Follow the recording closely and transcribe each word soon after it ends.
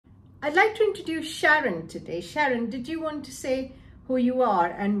I'd like to introduce Sharon today. Sharon, did you want to say who you are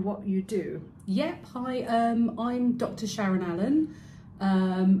and what you do? Yep, hi, I'm Dr Sharon Allan.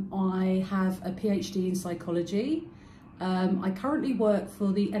 I have a PhD in psychology. I currently work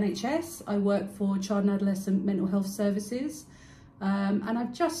for the NHS. I work for Child and Adolescent Mental Health Services. And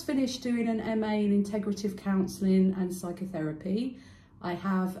I've just finished doing an MA in Integrative Counselling and Psychotherapy. I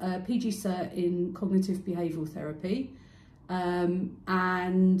have a PG Cert in Cognitive Behavioural Therapy.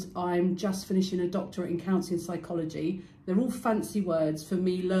 And I'm just finishing a doctorate in Counselling Psychology. They're all fancy words for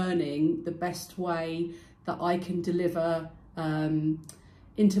me learning the best way that I can deliver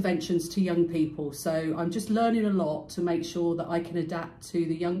interventions to young people. So I'm just learning a lot to make sure that I can adapt to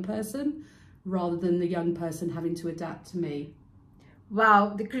the young person rather than the young person having to adapt to me.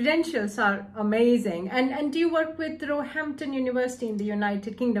 Wow, the credentials are amazing. And do you work with Roehampton University in the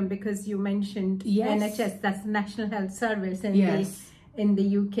United Kingdom? Because you mentioned NHS, that's the National Health Service in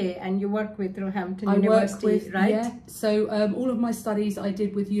the UK, and you work with Roehampton University, right? Yeah, so all of my studies I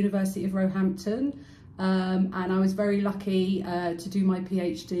did with University of Roehampton, and I was very lucky to do my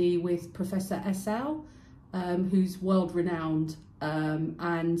PhD with Professor Essel, who's world renowned,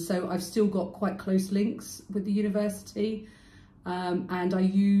 and so I've still got quite close links with the university. And I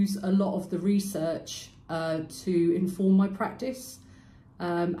use a lot of the research to inform my practice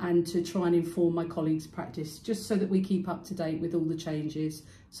and to try and inform my colleagues' practice, just so that we keep up to date with all the changes,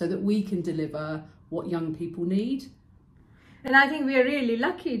 so that we can deliver what young people need. And I think we are really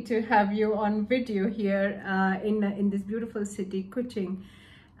lucky to have you on video here in this beautiful city, Kuching.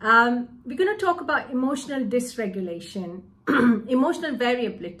 We're going to talk about emotional dysregulation. Emotional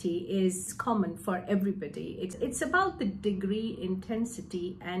variability is common for everybody. It's about the degree,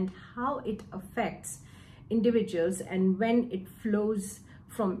 intensity, and how it affects individuals, and when it flows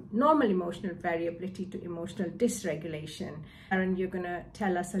from normal emotional variability to emotional dysregulation. Aaron, you're going to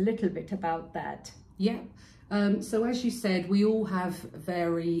tell us a little bit about that. Yeah. So as you said, we all have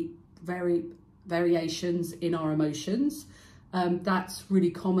variations in our emotions. That's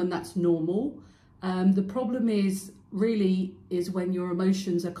really common, that's normal. The problem is when your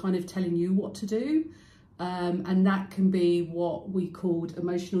emotions are kind of telling you what to do. And that can be what we called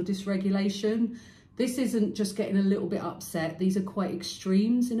emotional dysregulation. This isn't just getting a little bit upset. These are quite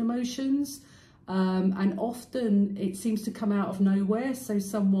extremes in emotions. And often it seems to come out of nowhere. So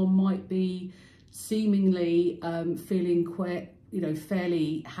someone might be seemingly feeling quite,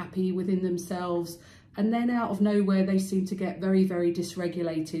 fairly happy within themselves, and then out of nowhere they seem to get very, very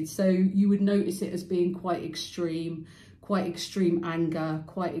dysregulated. So you would notice it as being quite extreme anger,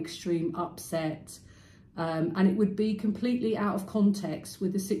 quite extreme upset, and it would be completely out of context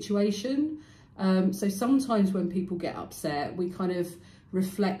with the situation. So sometimes when people get upset, we kind of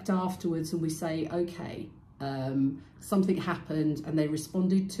reflect afterwards and we say, okay, something happened and they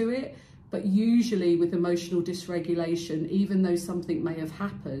responded to it. But usually with emotional dysregulation, even though something may have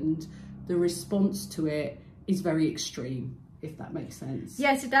happened, the response to it is very extreme, if that makes sense.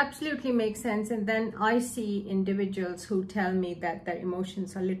 Yes, it absolutely makes sense. And then I see individuals who tell me that their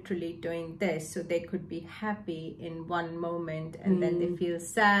emotions are literally doing this. So they could be happy in one moment and then they feel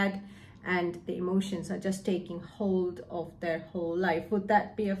sad, and the emotions are just taking hold of their whole life. Would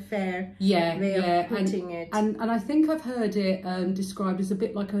that be a fair way of putting it? And I think I've heard it described as a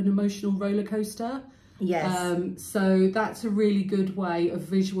bit like an emotional roller coaster. Yes. So that's a really good way of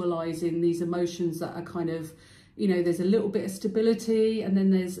visualizing these emotions that are kind of, there's a little bit of stability, and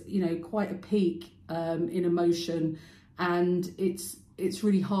then there's, quite a peak in emotion, and it's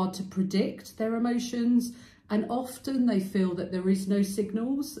really hard to predict their emotions. And often they feel that there is no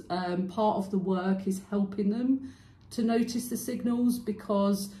signals. Part of the work is helping them to notice the signals,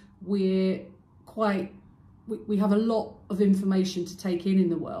 because we have a lot of information to take in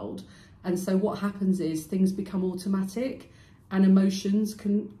the world. And so what happens is things become automatic, and emotions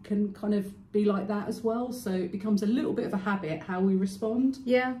can kind of be like that as well. So it becomes a little bit of a habit how we respond.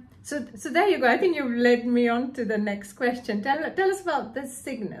 Yeah. So there you go. I think you've led me on to the next question. Tell us about the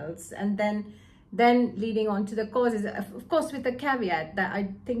signals, and then leading on to the causes, of course, with the caveat that I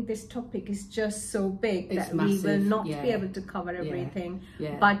think this topic is just so big that we will not be able to cover everything.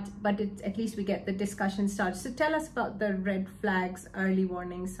 But at least we get the discussion started. So tell us about the red flags, early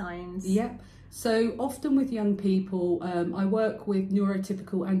warning signs. Yep. So often with young people, I work with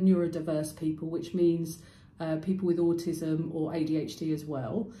neurotypical and neurodiverse people, which means people with autism or ADHD as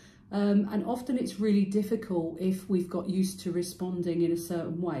well. And often it's really difficult, if we've got used to responding in a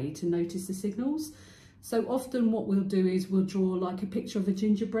certain way, to notice the signals. So often what we'll do is we'll draw like a picture of a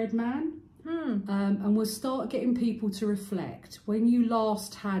gingerbread man, and we'll start getting people to reflect. When you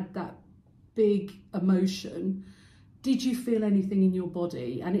last had that big emotion, did you feel anything in your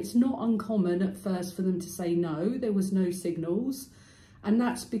body? And it's not uncommon at first for them to say no, there was no signals. And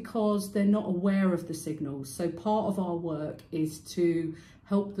that's because they're not aware of the signals. So part of our work is to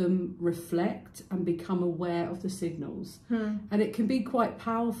help them reflect and become aware of the signals. And it can be quite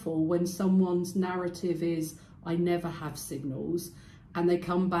powerful when someone's narrative is, I never have signals, and they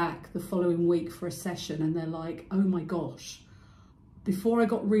come back the following week for a session and they're like, oh my gosh, before I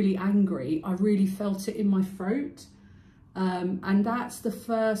got really angry, I really felt it in my throat. And that's the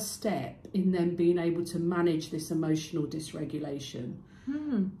first step in them being able to manage this emotional dysregulation.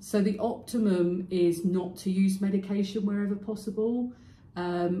 So the optimum is not to use medication wherever possible.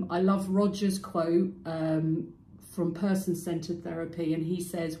 I love Roger's quote from person-centered therapy, and he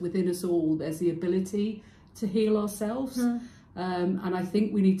says, within us all, there's the ability to heal ourselves. And I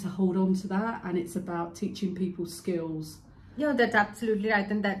think we need to hold on to that, and it's about teaching people skills. Yeah, that's absolutely right,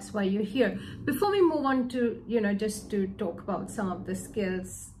 and that's why you're here. Before we move on to, just to talk about some of the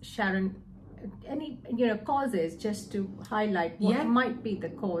skills, Sharon, any, causes, just to highlight what might be the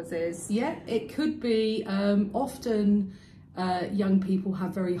causes? Yeah, it could be often young people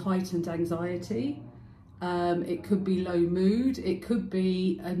have very heightened anxiety. It could be low mood. It could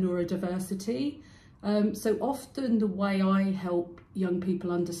be a neurodiversity. So often the way I help young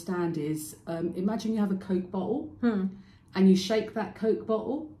people understand is, imagine you have a Coke bottle and you shake that Coke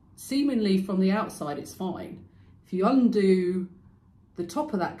bottle. Seemingly from the outside it's fine. If you undo the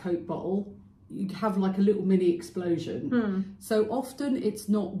top of that Coke bottle, you have like a little mini explosion. So often it's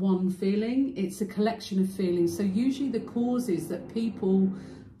not one feeling, it's a collection of feelings. So usually the cause is that people,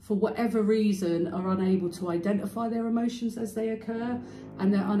 for whatever reason, are unable to identify their emotions as they occur,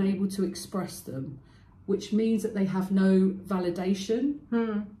 and they're unable to express them, which means that they have no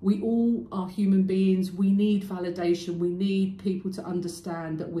validation. We all are human beings. We need validation. We need people to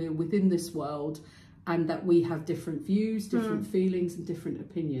understand that we're within this world and that we have different views, different feelings and different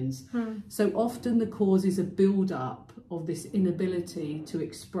opinions. So often the cause is a build-up of this inability to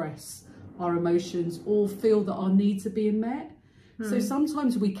express our emotions or feel that our needs are being met. So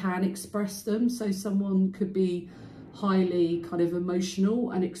sometimes we can express them. So someone could be highly kind of emotional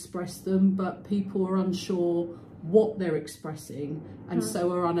and express them, but people are unsure what they're expressing and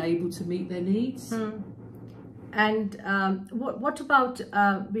so are unable to meet their needs. And what about,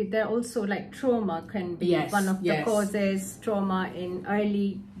 there also like trauma can be one of the causes, trauma in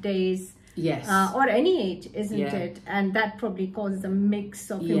early days, or any age, isn't it? And that probably causes a mix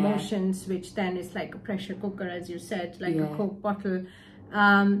of emotions, which then is like a pressure cooker, as you said, like a Coke bottle.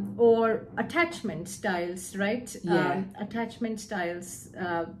 Or attachment styles, right? Attachment styles,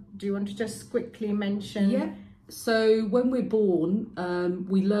 do you want to just quickly mention? So when we're born,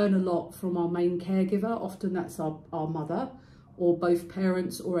 we learn a lot from our main caregiver. Often that's our mother, or both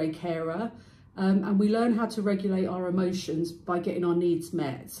parents or a carer. And we learn how to regulate our emotions by getting our needs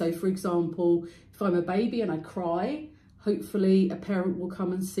met. So for example, if I'm a baby and I cry, hopefully a parent will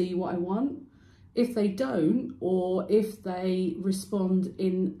come and see what I want. If they don't, or if they respond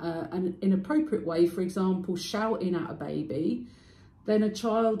in an inappropriate way, for example, shouting at a baby, then a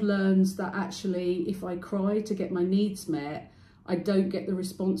child learns that actually if I cry to get my needs met, I don't get the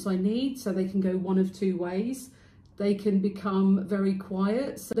response I need. So they can go one of two ways. They can become very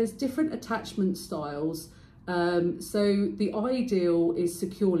quiet. So there's different attachment styles. So the ideal is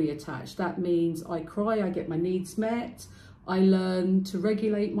securely attached. That means I cry, I get my needs met. I learn to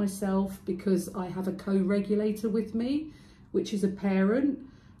regulate myself because I have a co-regulator with me, which is a parent.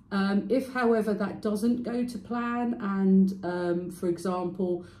 If, however, that doesn't go to plan and, for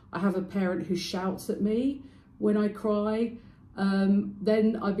example, I have a parent who shouts at me when I cry,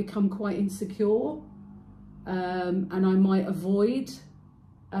 then I become quite insecure and I might avoid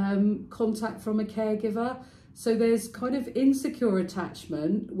contact from a caregiver. So there's kind of insecure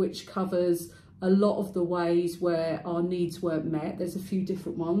attachment, which covers a lot of the ways where our needs weren't met. There's a few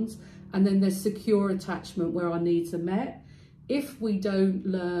different ones. And then there's secure attachment where our needs are met. If we don't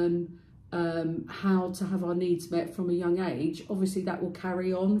learn how to have our needs met from a young age, obviously that will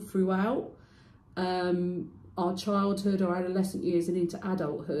carry on throughout our childhood or adolescent years and into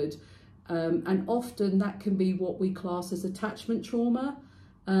adulthood. And often that can be what we class as attachment trauma,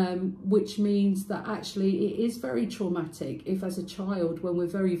 which means that actually it is very traumatic if as a child, when we're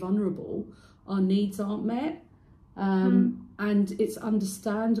very vulnerable, our needs aren't met. And it's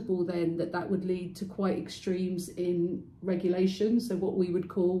understandable then that that would lead to quite extremes in regulation, so what we would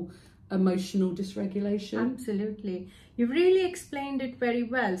call emotional dysregulation. Absolutely. You've really explained it very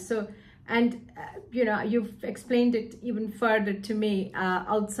well. So And you know, you've explained it even further to me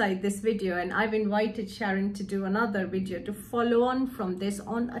outside this video, and I've invited Sharon to do another video to follow on from this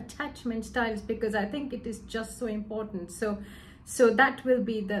on attachment styles, because I think it is just so important. So that will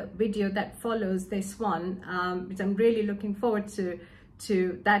be the video that follows this one, which I'm really looking forward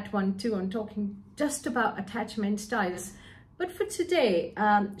to that one too, on talking just about attachment styles. But for today,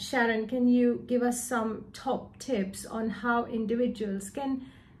 Sharon, can you give us some top tips on how individuals can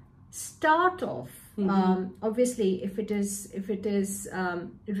start off? Obviously, if it is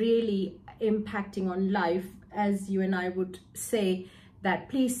really impacting on life, as you and I would say, that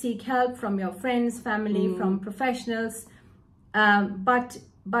please seek help from your friends, family, from professionals. But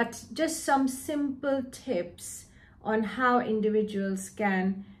just some simple tips on how individuals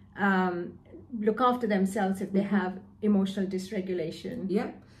can look after themselves if they have emotional dysregulation.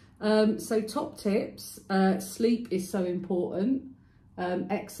 Yeah. So top tips: sleep is so important.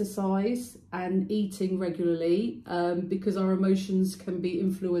 Exercise and eating regularly, because our emotions can be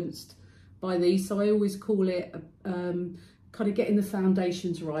influenced by these. So I always call it kind of getting the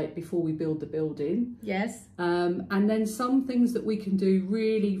foundations right before we build the building. Yes. And then some things that we can do,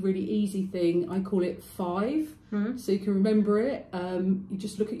 really easy thing, I call it 5. So you can remember it. You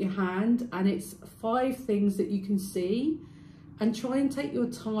just look at your hand, and it's 5 things that you can see, and try and take your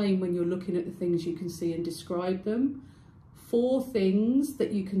time when you're looking at the things you can see and describe them. 4 things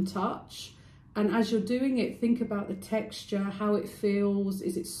that you can touch, and as you're doing it, think about the texture, how it feels.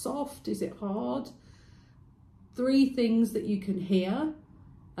 Is it soft? Is it hard? 3 things that you can hear,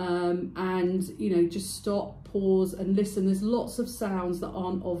 and you know, just stop, pause and listen. There's lots of sounds that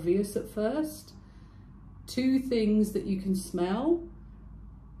aren't obvious at first. 2 things that you can smell,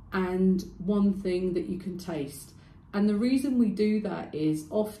 and 1 thing that you can taste. And the reason we do that is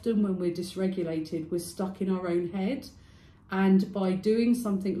often when we're dysregulated, we're stuck in our own head. And by doing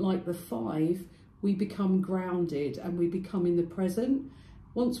something like the 5, we become grounded and we become in the present.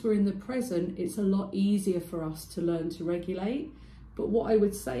 Once we're in the present, it's a lot easier for us to learn to regulate. But what I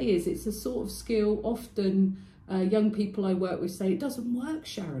would say is it's a sort of skill. Often young people I work with say, it doesn't work,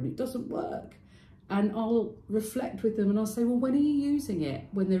 Sharon, it doesn't work. And I'll reflect with them and I'll say, well, when are you using it?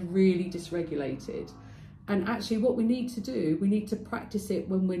 When they're really dysregulated. And actually what we need to do, we need to practice it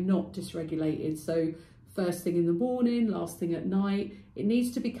when we're not dysregulated. So first thing in the morning, last thing at night, it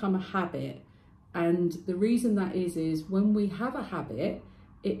needs to become a habit. And the reason that is when we have a habit,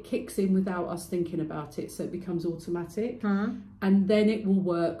 it kicks in without us thinking about it, so it becomes automatic. And then it will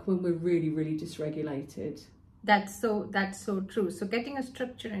work when we're really dysregulated. That's so true. So getting a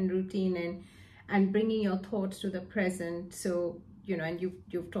structure and routine and bringing your thoughts to the present. So, you know, and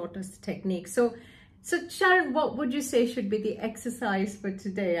you've taught us the technique. So Sharon, what would you say should be the exercise for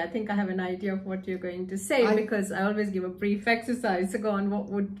today? I think I have an idea of what you're going to say, because I always give a brief exercise. So go on, what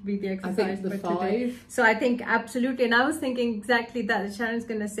would be the exercise for today? So I think absolutely, and I was thinking exactly that. Sharon's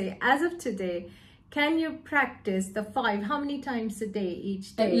going to say, as of today, can you practice the 5? How many times a day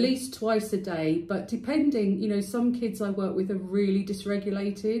each day? At least twice a day, but depending, you know, some kids I work with are really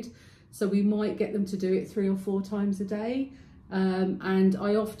dysregulated, so we might get them to do it 3 or 4 times a day. And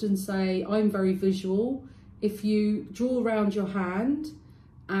I often say, I'm very visual. If you draw around your hand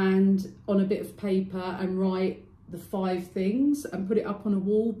and on a bit of paper and write the 5 things and put it up on a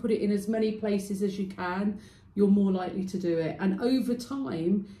wall, put it in as many places as you can, you're more likely to do it. And over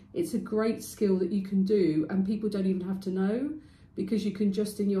time, it's a great skill that you can do, and people don't even have to know, because you can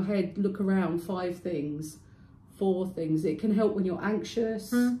just in your head look around 5 things, 4 things. It can help when you're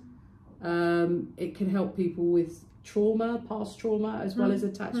anxious. It can help people with trauma, past trauma, as well as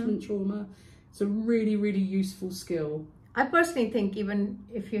attachment trauma. It's a really useful skill. I personally think even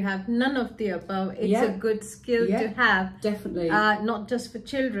if you have none of the above, it's a good skill to have. Definitely. Not just for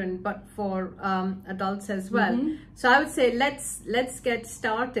children, but for adults as well. So I would say let's get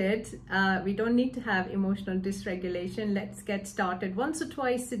started. We don't need to have emotional dysregulation. Let's get started. Once or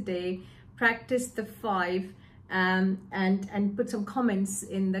twice a day, practice the 5. And put some comments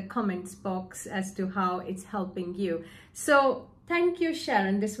in the comments box as to how it's helping you. So thank you,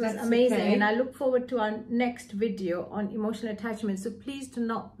 Sharon. This was amazing. Okay. And I look forward to our next video on emotional attachments. So please do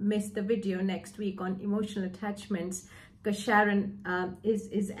not miss the video next week on emotional attachments, because Sharon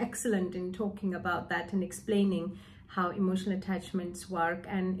is excellent in talking about that and explaining how emotional attachments work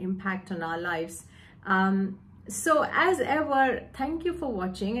and impact on our lives. So as ever, thank you for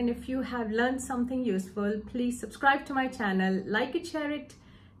watching, and if you have learned something useful, please subscribe to my channel, like it, share it,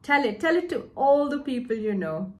 tell it to all the people you know.